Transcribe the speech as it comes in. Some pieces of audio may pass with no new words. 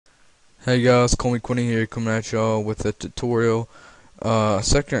Hey guys, Call Me Quinny here, coming at y'all with a tutorial,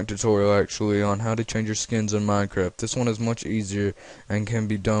 second tutorial actually, on how to change your skins in Minecraft. This one is much easier and can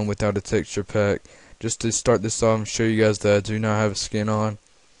be done without a texture pack. Just to start this off and show you guys that I do not have a skin on,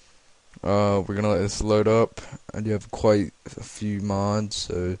 we're gonna let this load up. I do have quite a few mods,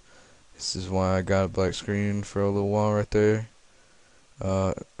 so this is why I got a black screen for a little while right there.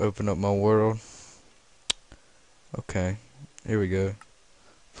 Open up my world. Okay, here we go.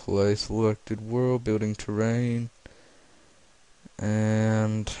 Play selected world, building terrain,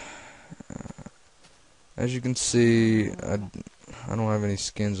 and as you can see, I don't have any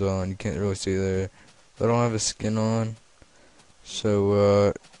skins on. You can't really see there. I don't have a skin on,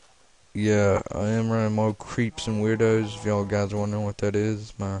 so yeah, I am running more creeps and weirdos. If y'all guys are wondering what that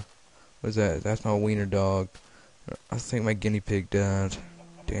is, what is that? That's my wiener dog. I think my guinea pig died.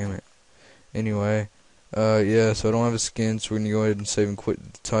 Damn it. Anyway. Yeah, so I don't have a skin, so we're gonna go ahead and save and quit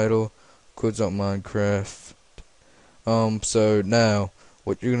the title. Quits out Minecraft. So now,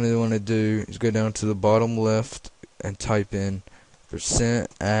 what you're gonna want to do is go down to the bottom left and type in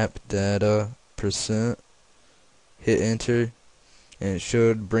 %appdata%, hit enter, and it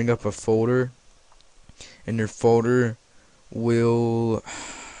should bring up a folder, and your folder will,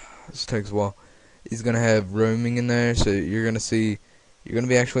 this takes a while, it's gonna have roaming in there, so you're gonna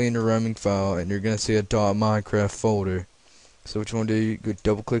be actually in the roaming file, and you're going to see a .minecraft folder. So what you want to do, you go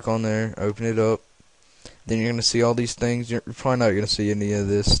double click on there, open it up, then you're going to see all these things. You're probably not going to see any of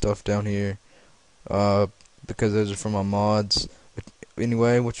this stuff down here, because those are from my mods. But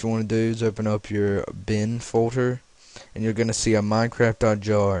anyway, what you want to do is open up your bin folder, and you're going to see a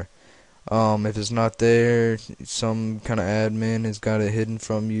Minecraft.jar. If it's not there, some kind of admin has got it hidden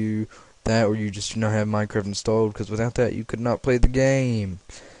from you. That, or you just do not have Minecraft installed, because without that you could not play the game.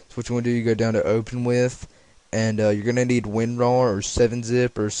 So what you want to do, you go down to open with, and you're going to need WinRAR or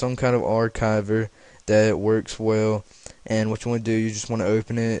 7-zip or some kind of archiver that works well. And what you want to do, you just want to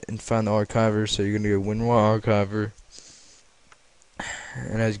open it and find the archiver. So you're going to go WinRAR archiver,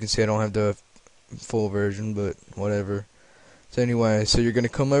 and as you can see, I don't have the full version, but whatever. So anyway, so you're going to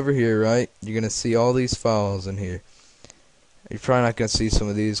come over here, right? You're going to see all these files in here. You're probably not going to see some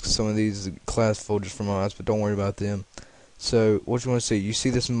of these, because some of these are class folders from mods, but don't worry about them. So what you want to see, you see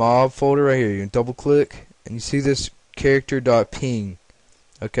this mob folder right here. You can double click, and you see this character.ping.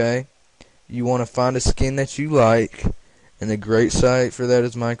 Okay? You want to find a skin that you like, and the great site for that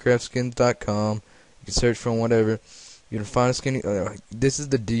is minecraftskins.com. You can search for whatever. You can find a skin. This is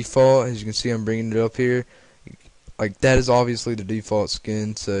the default. As you can see, I'm bringing it up here. Like, that is obviously the default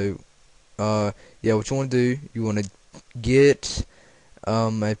skin. So yeah, what you want to do, you want to get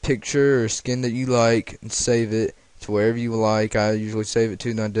a picture or skin that you like and save it to wherever you like. I usually save it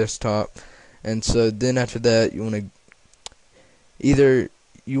to my desktop. And so then after that, you want to either,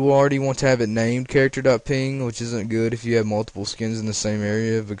 you already want to have it named character.ping, which isn't good if you have multiple skins in the same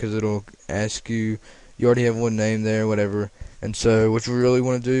area, because it'll ask you already have one name there, whatever. And so what you really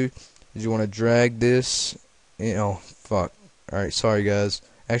want to do is you want to drag this, fuck, alright, sorry guys.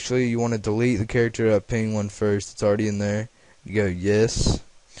 Actually, you want to delete the character.ping one first. It's already in there. You go yes,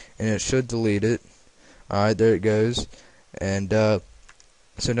 and it should delete it. Alright, there it goes. And so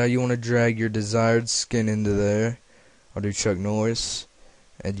now you want to drag your desired skin into there. I'll do Chuck Norris,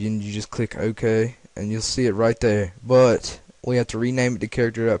 and you just click OK, and you'll see it right there. But we have to rename it to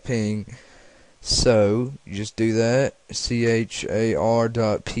character.ping. So you just do that, char.ping,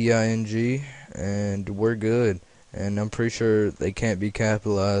 and we're good. And I'm pretty sure they can't be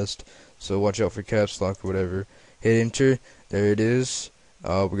capitalized, so watch out for caps lock or whatever. Hit enter, there it is.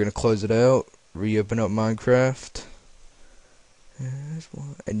 We're gonna close it out, reopen up Minecraft.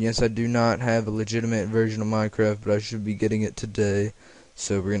 And yes, I do not have a legitimate version of Minecraft, but I should be getting it today.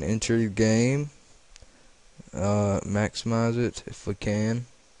 So we're gonna enter the game, maximize it if we can.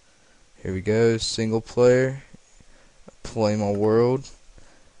 Here we go, single player, play my world.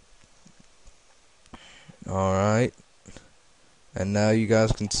 Alright, and now you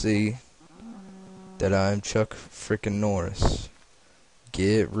guys can see that I'm Chuck frickin' Norris.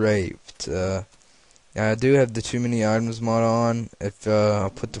 Get raped. I do have the too many items mod on. If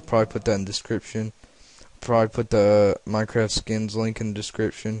I'll probably put that in the description. Probably put the Minecraft skins link in the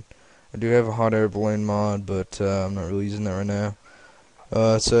description. I do have a hot air balloon mod, but I'm not really using that right now.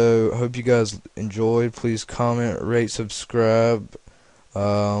 So hope you guys enjoyed. Please comment, rate, subscribe.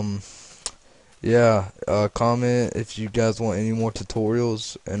 Yeah, comment if you guys want any more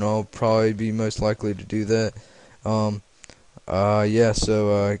tutorials, and I'll probably be most likely to do that. Yeah,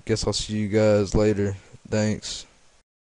 so I guess I'll see you guys later. Thanks.